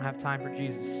that you don't have time for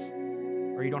Jesus,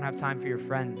 or you don't have time for your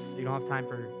friends, you don't have time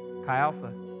for Chi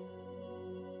Alpha,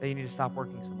 that you need to stop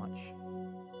working so much.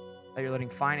 That you're letting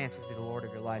finances be the Lord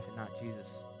of your life and not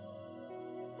Jesus.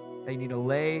 That you need to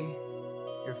lay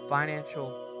your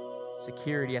financial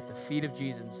security at the feet of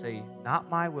Jesus and say, not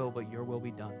my will, but your will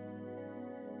be done.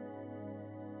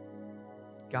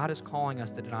 God is calling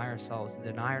us to deny ourselves and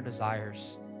deny our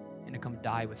desires and to come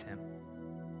die with him.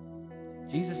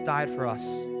 Jesus died for us,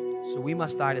 so we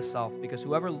must die to self, because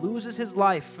whoever loses his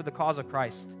life for the cause of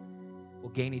Christ will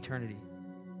gain eternity.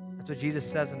 That's what Jesus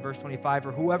says in verse 25,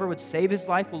 for whoever would save his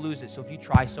life will lose it. So if you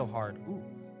try so hard,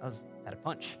 had a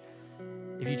punch.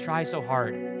 If you try so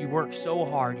hard, you work so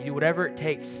hard, you do whatever it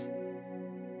takes,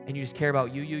 and you just care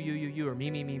about you, or me,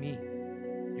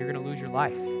 you're going to lose your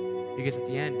life. Because at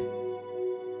the end,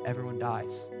 everyone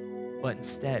dies. But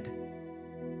instead,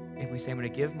 if we say, I'm going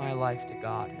to give my life to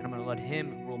God, and I'm going to let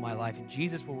him rule my life, and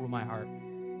Jesus will rule my heart,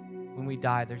 when we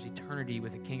die, there's eternity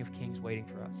with the King of Kings waiting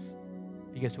for us.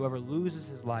 Because whoever loses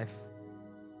his life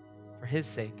for his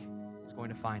sake is going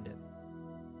to find it.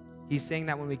 He's saying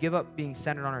that when we give up being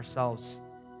centered on ourselves,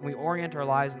 when we orient our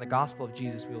lives in the gospel of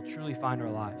Jesus, we will truly find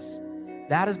our lives.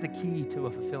 That is the key to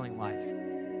a fulfilling life.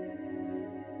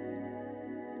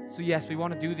 So yes, we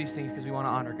want to do these things because we want to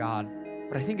honor God,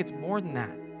 but I think it's more than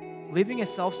that. Living a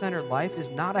self-centered life is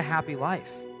not a happy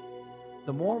life.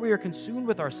 The more we are consumed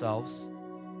with ourselves,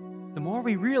 the more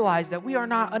we realize that we are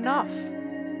not enough.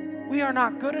 We are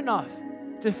not good enough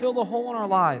to fill the hole in our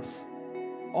lives.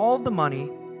 All the money,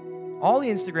 all the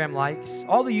Instagram likes,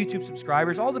 all the YouTube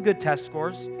subscribers, all the good test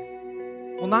scores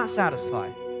will not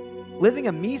satisfy. Living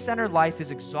a me-centered life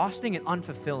is exhausting and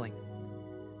unfulfilling.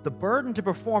 The burden to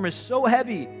perform is so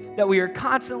heavy that we are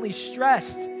constantly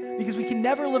stressed because we can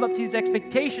never live up to these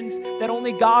expectations that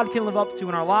only God can live up to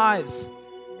in our lives.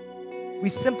 We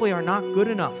simply are not good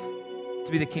enough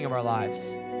to be the king of our lives.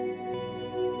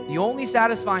 The only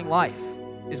satisfying life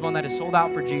is one that is sold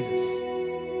out for Jesus.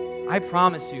 I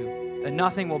promise you that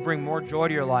nothing will bring more joy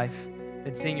to your life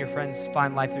than seeing your friends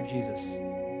find life through Jesus.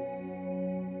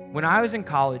 When I was in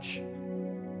college,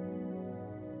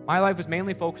 my life was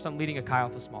mainly focused on leading a Chi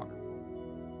Alpha small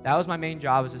group. That was my main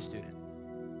job as a student.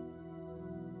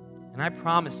 And I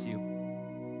promise you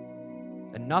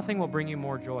that nothing will bring you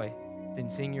more joy than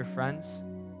seeing your friends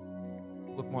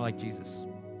look more like Jesus.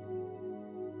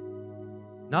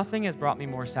 Nothing has brought me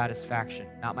more satisfaction.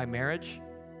 Not my marriage,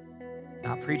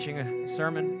 not preaching a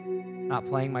sermon, not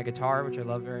playing my guitar, which I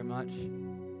love very much,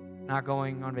 not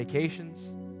going on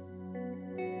vacations.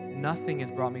 Nothing has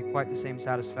brought me quite the same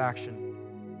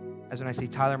satisfaction as when I see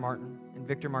Tyler Martin and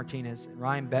Victor Martinez and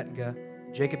Ryan Bettinga,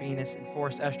 Jacob Enos and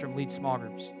Forrest Estrom lead small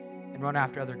groups and run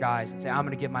after other guys and say, I'm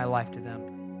going to give my life to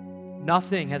them.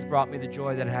 Nothing has brought me the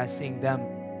joy that it has seeing them.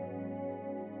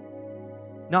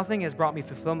 Nothing has brought me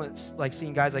fulfillment like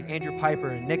seeing guys like Andrew Piper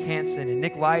and Nick Hansen and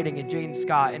Nick Lighting and Jaden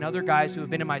Scott and other guys who have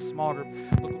been in my small group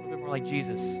look a little bit more like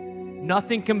Jesus.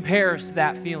 Nothing compares to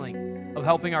that feeling of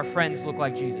helping our friends look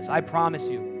like Jesus. I promise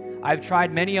you. I've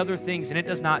tried many other things and it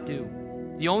does not do.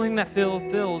 The only thing that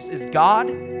fulfills is God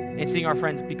and seeing our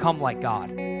friends become like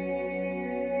God.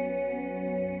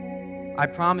 I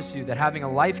promise you that having a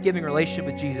life-giving relationship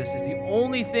with Jesus is the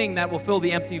only thing that will fill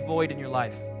the empty void in your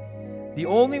life. The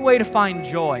only way to find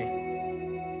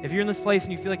joy, if you're in this place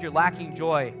and you feel like you're lacking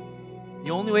joy,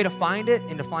 the only way to find it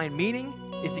and to find meaning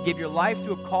is to give your life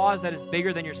to a cause that is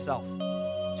bigger than yourself,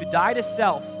 to die to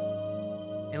self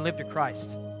and live to Christ.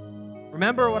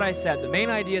 Remember what I said. The main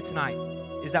idea tonight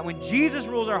is that when Jesus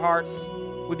rules our hearts,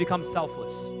 we become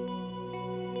selfless.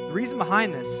 The reason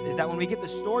behind this is that when we get the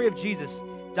story of Jesus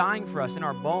dying for us in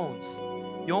our bones,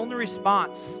 the only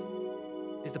response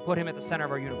is to put him at the center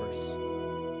of our universe.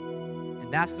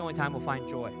 That's the only time we'll find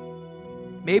joy.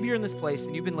 Maybe you're in this place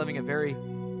and you've been living a very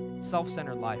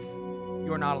self-centered life. You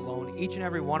are not alone. Each and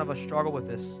every one of us struggle with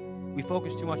this. We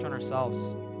focus too much on ourselves.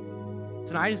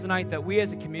 Tonight is the night that we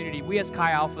as a community, we as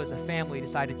Chi Alpha as a family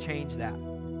decide to change that.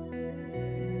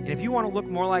 And if you want to look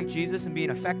more like Jesus and be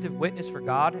an effective witness for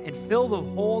God and fill the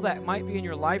hole that might be in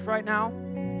your life right now,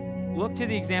 look to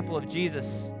the example of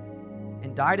Jesus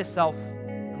and die to self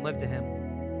and live to him.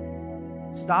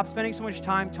 Stop spending so much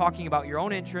time talking about your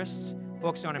own interests,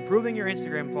 focus on improving your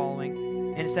Instagram following,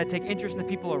 and instead take interest in the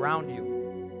people around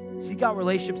you. Seek out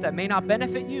relationships that may not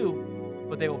benefit you,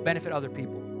 but they will benefit other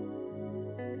people.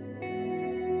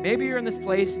 Maybe you're in this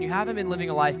place and you haven't been living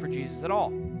a life for Jesus at all.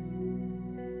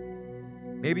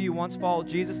 Maybe you once followed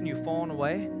Jesus and you've fallen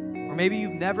away, or maybe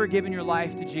you've never given your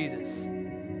life to Jesus.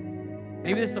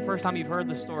 Maybe this is the first time you've heard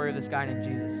the story of this guy named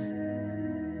Jesus.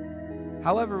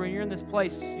 However, when you're in this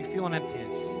place, you feel an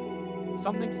emptiness.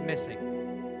 Something's missing.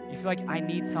 You feel like, I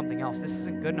need something else. This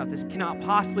isn't good enough. This cannot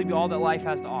possibly be all that life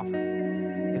has to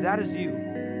offer. If that is you,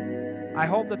 I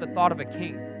hope that the thought of a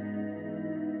king,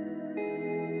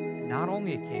 not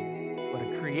only a king, but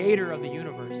a creator of the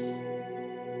universe,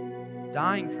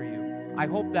 dying for you, I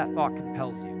hope that thought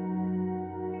compels you.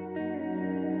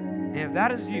 And if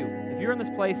that is you, if you're in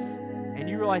this place and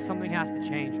you realize something has to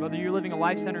change, whether you're living a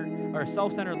life-centered or a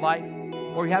self-centered life,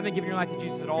 or you haven't given your life to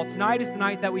Jesus at all, tonight is the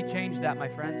night that we change that, my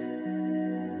friends.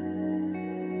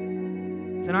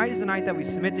 Tonight is the night that we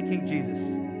submit to King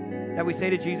Jesus, that we say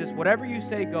to Jesus, whatever you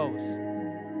say goes.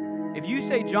 If you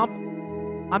say jump,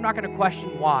 I'm not going to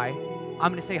question why.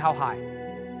 I'm going to say how high.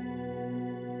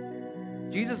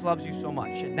 Jesus loves you so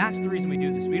much, and that's the reason we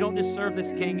do this. We don't just serve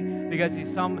this king because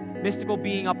he's some mystical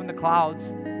being up in the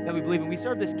clouds that we believe in. We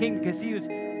serve this king because he was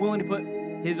willing to put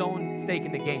his own stake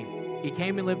in the game. He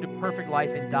came and lived a perfect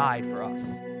life and died for us.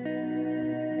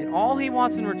 And all he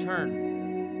wants in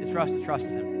return is for us to trust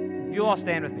him. If you'll all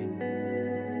stand with me.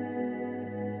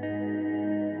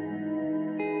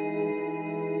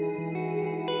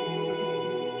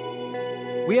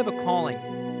 We have a calling.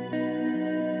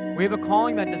 We have a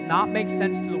calling that does not make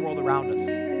sense to the world around us.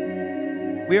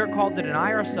 We are called to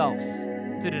deny ourselves,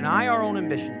 to deny our own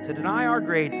ambition, to deny our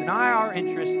grades, deny our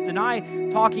interests, deny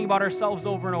talking about ourselves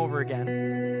over and over again,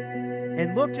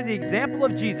 and look to the example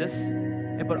of Jesus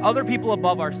and put other people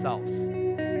above ourselves.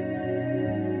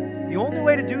 The only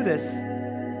way to do this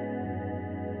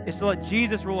is to let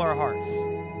Jesus rule our hearts.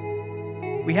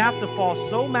 We have to fall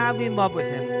so madly in love with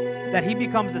him that he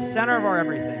becomes the center of our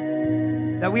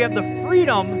everything, that we have the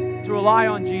freedom to rely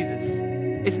on Jesus.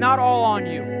 It's not all on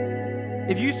you.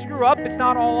 If you screw up, it's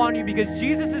not all on you because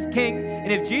Jesus is king,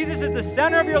 and if Jesus is the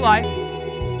center of your life,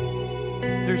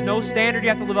 there's no standard you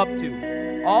have to live up to.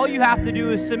 All you have to do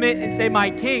is submit and say,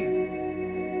 my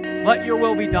king, let your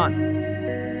will be done.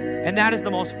 And that is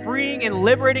the most freeing and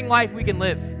liberating life we can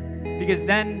live, because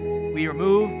then we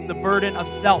remove the burden of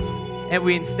self and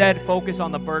we instead focus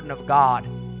on the burden of God.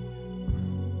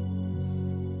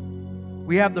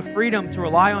 We have the freedom to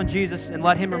rely on Jesus and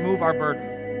let him remove our burden.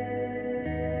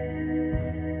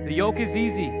 The yoke is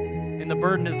easy and the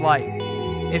burden is light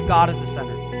if God is the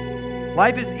center.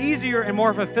 Life is easier and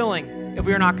more fulfilling if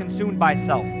we are not consumed by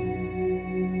self.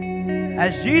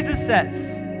 As Jesus says,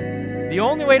 the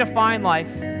only way to find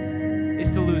life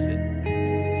is to lose it.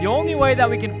 The only way that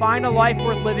we can find a life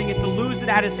worth living is to lose it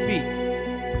at his feet.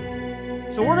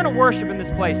 So we're going to worship in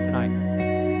this place tonight.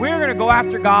 We're going to go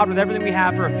after God with everything we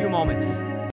have for a few moments.